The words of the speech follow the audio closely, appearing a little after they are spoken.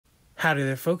Howdy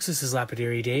there folks, this is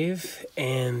Lapidary Dave,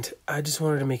 and I just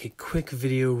wanted to make a quick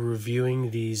video reviewing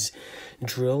these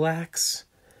DRILAX,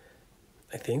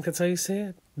 I think that's how you say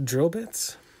it, drill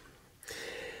bits.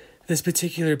 This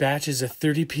particular batch is a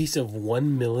 30 piece of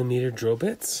 1mm drill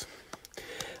bits.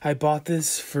 I bought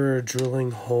this for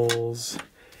drilling holes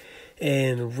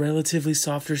in relatively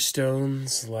softer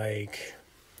stones like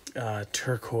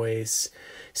turquoise,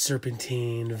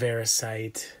 serpentine,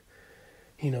 variscite,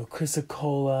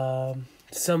 chrysocolla,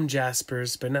 some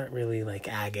jaspers, but not really like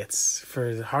agates.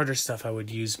 For the harder stuff, I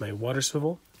would use my water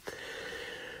swivel.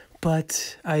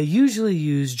 But I usually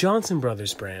use Johnson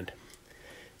Brothers brand.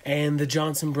 And the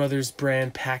Johnson Brothers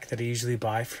brand pack that I usually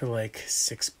buy for like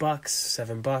 $6,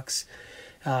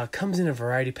 $7, comes in a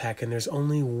variety pack, and there's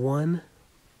only one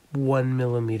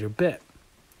 1mm bit.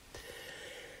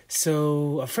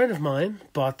 So a friend of mine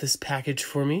bought this package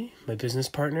for me, my business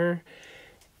partner,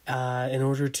 in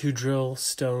order to drill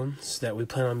stones that we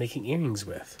plan on making earrings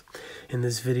with. In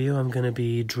this video, I'm going to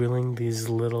be drilling these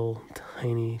little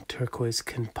tiny turquoise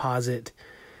composite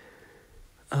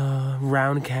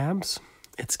round cabs.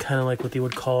 It's kind of like what they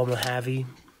would call Mojave,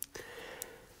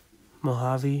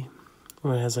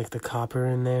 where it has like the copper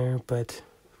in there, but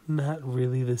not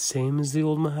really the same as the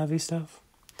old Mojave stuff.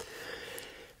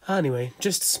 Anyway,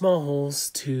 just small holes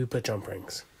to put jump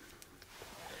rings.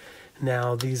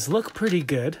 Now, these look pretty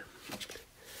good,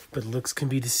 but looks can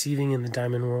be deceiving in the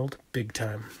diamond world, big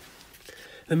time.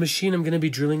 The machine I'm going to be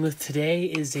drilling with today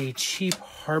is a cheap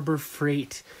Harbor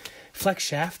Freight flex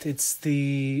shaft. It's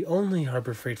the only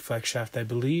Harbor Freight flex shaft, I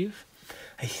believe.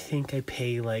 I think I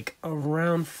pay like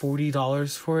around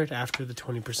 $40 for it after the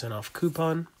 20% off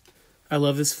coupon. I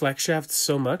love this flex shaft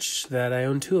so much that I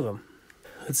own two of them.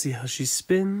 Let's see how she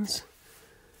spins.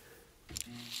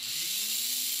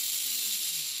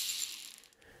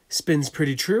 Spins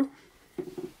pretty true.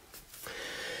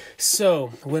 So,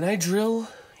 when I drill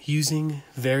using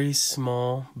very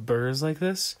small burrs like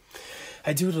this,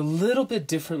 I do it a little bit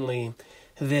differently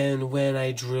than when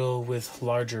I drill with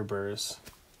larger burrs.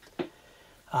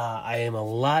 I am a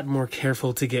lot more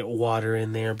careful to get water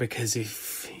in there, because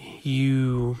if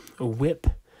you whip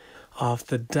off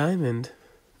the diamond,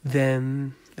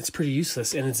 then it's pretty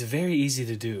useless, and it's very easy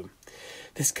to do.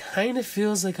 This kind of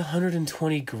feels like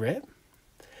 120 grit.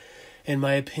 In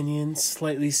my opinion,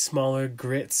 slightly smaller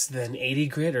grits than 80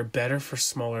 grit are better for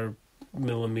smaller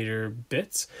millimeter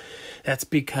bits. That's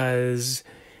because,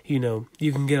 you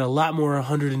can get a lot more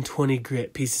 120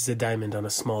 grit pieces of diamond on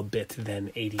a small bit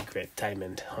than 80 grit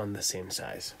diamond on the same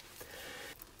size.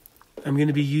 I'm going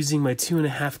to be using my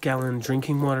 2.5 gallon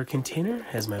drinking water container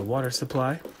as my water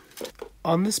supply.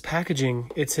 On this packaging,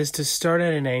 it says to start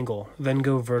at an angle, then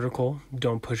go vertical,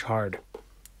 don't push hard.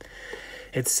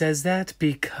 It says that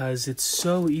because it's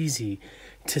so easy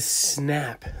to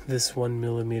snap this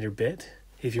 1mm bit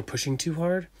if you're pushing too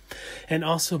hard. And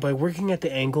also, by working at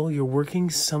the angle, you're working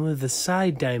some of the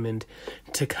side diamond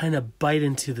to kind of bite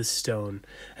into the stone,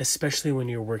 especially when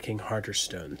you're working harder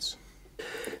stones.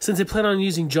 Since I plan on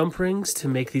using jump rings to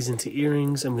make these into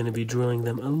earrings, I'm going to be drilling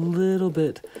them a little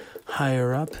bit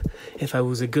higher up. If I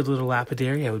was a good little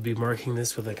lapidary, I would be marking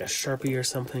this with like a Sharpie or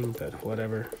something, but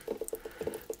whatever.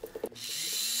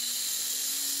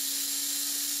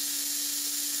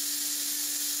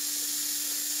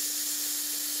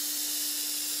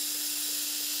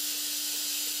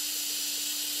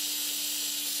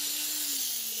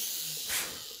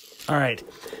 Alright,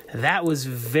 that was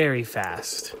very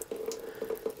fast.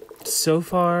 So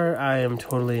far, I am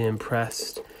totally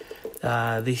impressed.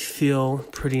 They feel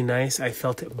pretty nice. I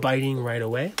felt it biting right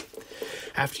away.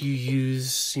 After you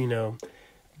use,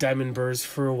 diamond burrs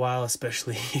for a while,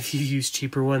 especially if you use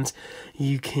cheaper ones,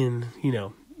 you can,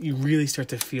 you really start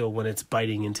to feel when it's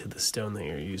biting into the stone that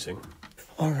you're using.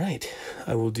 Alright,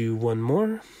 I will do one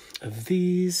more of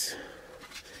these,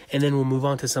 and then we'll move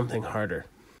on to something harder.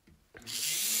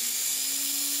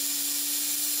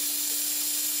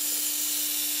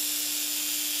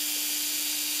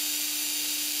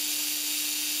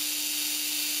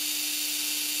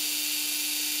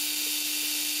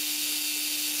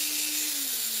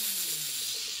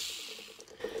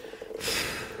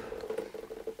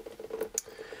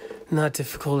 Not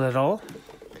difficult at all.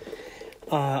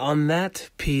 On that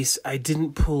piece, I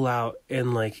didn't pull out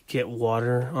and get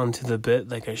water onto the bit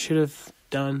like I should have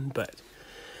done, but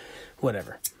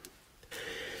whatever.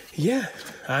 Yeah,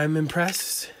 I'm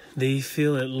impressed. They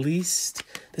feel at least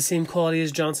the same quality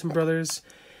as Johnson Brothers,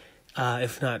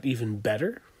 if not even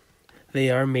better. They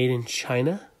are made in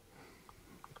China.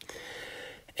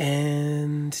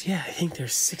 And yeah, I think they're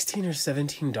 $16 or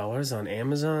 $17 on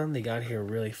Amazon. They got here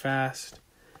really fast.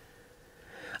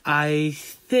 I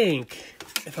think,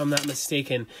 if I'm not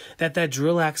mistaken, that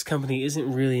DRILAX company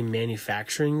isn't really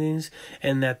manufacturing these,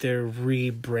 and that they're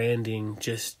rebranding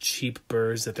just cheap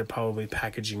burrs that they're probably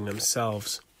packaging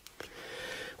themselves.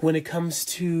 When it comes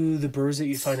to the burrs that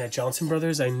you find at Johnson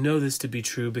Brothers, I know this to be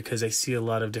true because I see a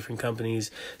lot of different companies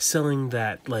selling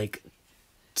that like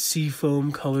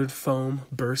seafoam colored foam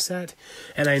burr set,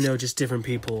 and I know just different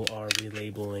people are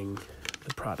relabeling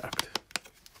the product.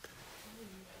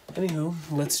 Anywho,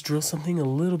 let's drill something a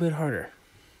little bit harder.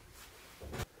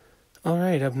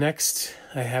 Alright, up next,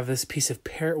 I have this piece of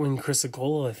parrot wing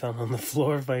chrysocolla I found on the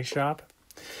floor of my shop.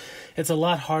 It's a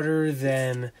lot harder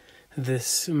than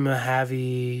this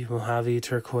Mojave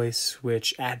turquoise,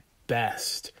 which at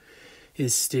best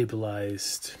is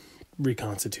stabilized,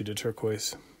 reconstituted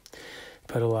turquoise.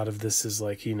 But a lot of this is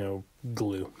like,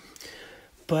 glue.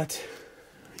 But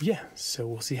yeah, so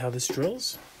we'll see how this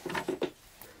drills.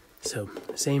 So,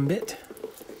 same bit.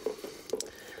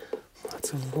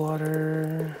 Lots of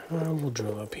water. We'll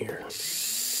drill up here.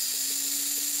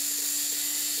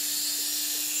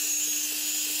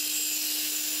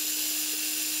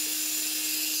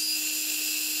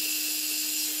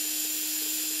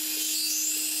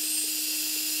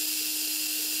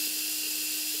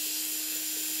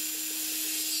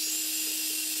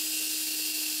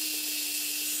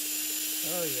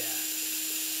 Oh yeah.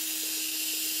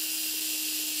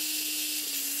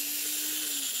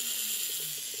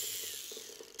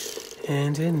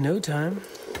 And in no time,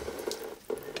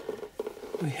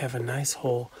 we have a nice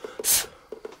hole.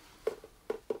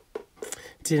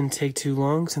 Didn't take too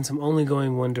long. Since I'm only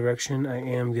going one direction, I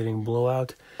am getting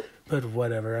blowout, but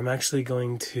whatever. I'm actually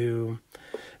going to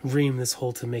ream this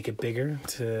hole to make it bigger,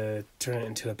 to turn it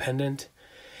into a pendant.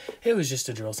 It was just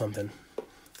to drill something.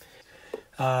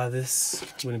 This,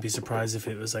 wouldn't be surprised if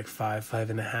it was like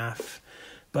 5.5,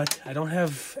 but I don't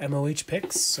have MOH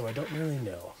picks, so I don't really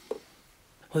know.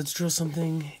 Let's drill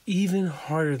something even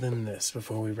harder than this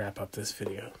before we wrap up this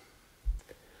video.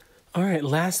 Alright,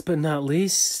 last but not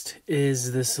least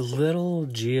is this little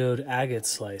geode agate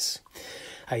slice.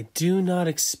 I do not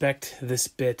expect this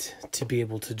bit to be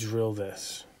able to drill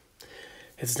this.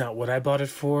 It's not what I bought it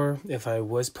for. If I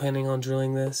was planning on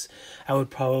drilling this, I would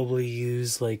probably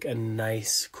use like a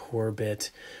nice core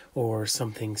bit or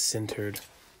something sintered.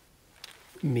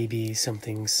 Maybe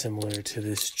something similar to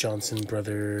this Johnson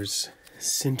Brothers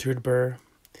sintered burr,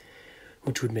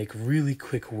 which would make really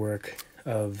quick work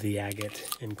of the agate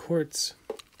and quartz.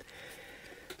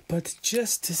 But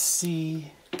just to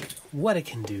see what it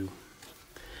can do,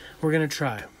 we're gonna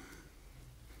try.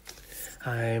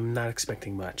 I'm not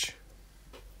expecting much.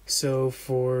 So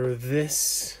for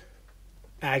this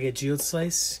agate geode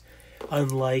slice,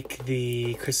 unlike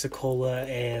the chrysocolla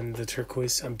and the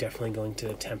turquoise, I'm definitely going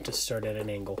to attempt to start at an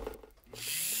angle.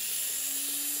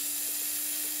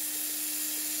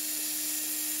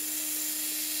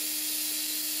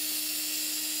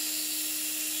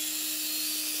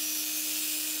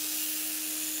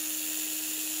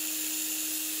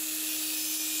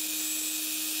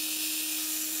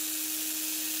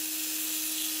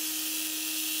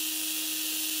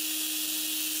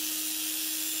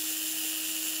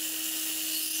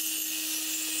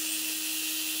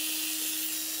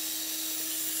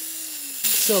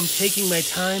 So I'm taking my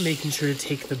time, making sure to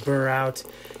take the burr out,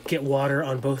 get water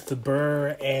on both the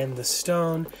burr and the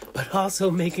stone, but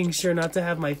also making sure not to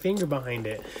have my finger behind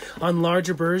it. On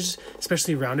larger burrs,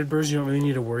 especially rounded burrs, you don't really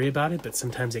need to worry about it, but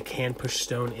sometimes it can push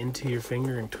stone into your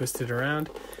finger and twist it around.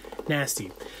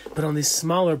 Nasty. But on these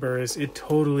smaller burrs, it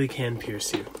totally can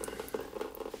pierce you.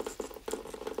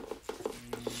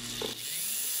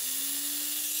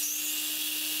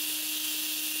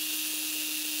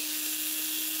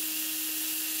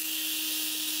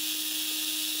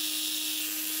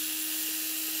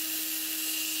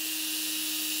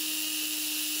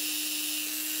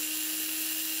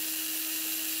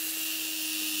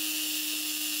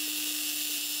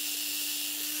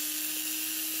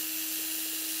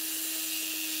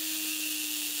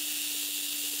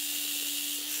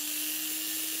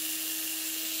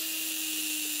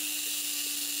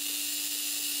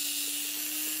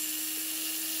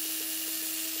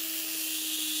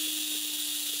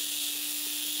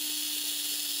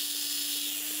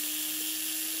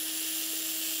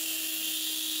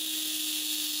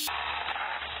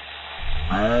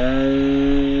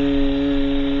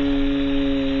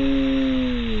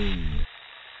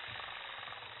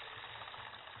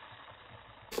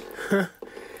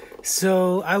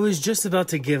 So I was just about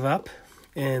to give up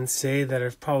and say that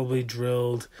I've probably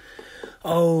drilled,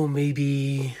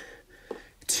 maybe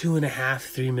 2.5,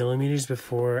 3 millimeters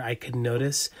before I could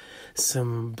notice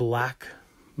some black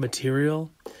material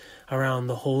around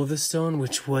the hole of the stone,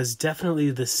 which was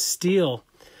definitely the steel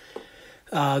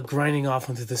grinding off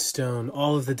onto the stone.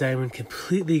 All of the diamond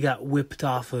completely got whipped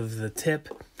off of the tip,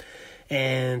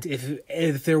 and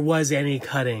if there was any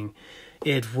cutting,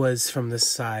 it was from the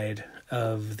side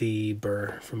of the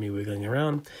burr from me wiggling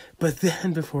around. But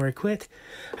then before I quit,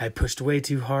 I pushed way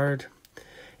too hard,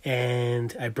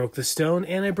 and I broke the stone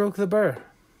and I broke the burr.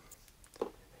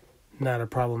 Not a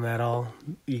problem at all.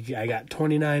 I got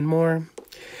 29 more.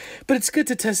 But it's good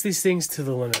to test these things to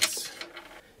the limits.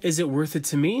 Is it worth it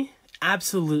to me?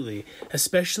 Absolutely.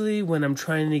 Especially when I'm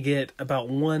trying to get about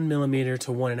 1 millimeter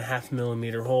to 1.5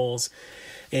 millimeter holes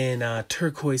in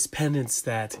turquoise pendants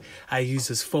that I use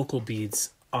as focal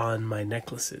beads on my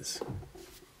necklaces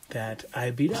that I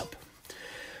beat up.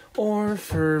 Or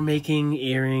for making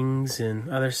earrings and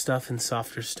other stuff in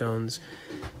softer stones.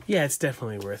 Yeah, it's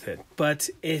definitely worth it. But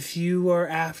if you are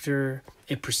after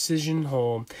a precision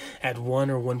hole at 1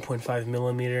 or 1.5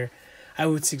 millimeter, I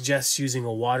would suggest using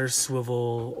a water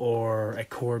swivel or a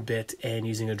core bit and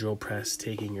using a drill press,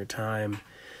 taking your time,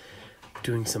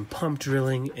 doing some pump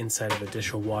drilling inside of a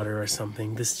dish of water or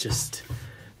something. This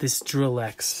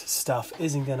DRILAX stuff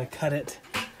isn't going to cut it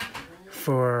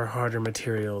for harder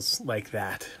materials like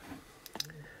that.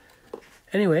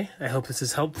 Anyway, I hope this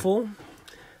is helpful.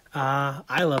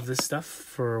 I love this stuff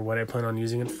for what I plan on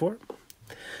using it for.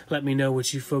 Let me know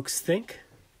what you folks think.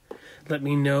 Let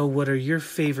me know what are your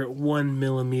favorite 1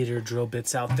 millimeter drill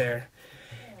bits out there.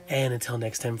 And until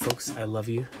next time, folks, I love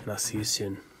you, and I'll see you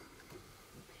soon.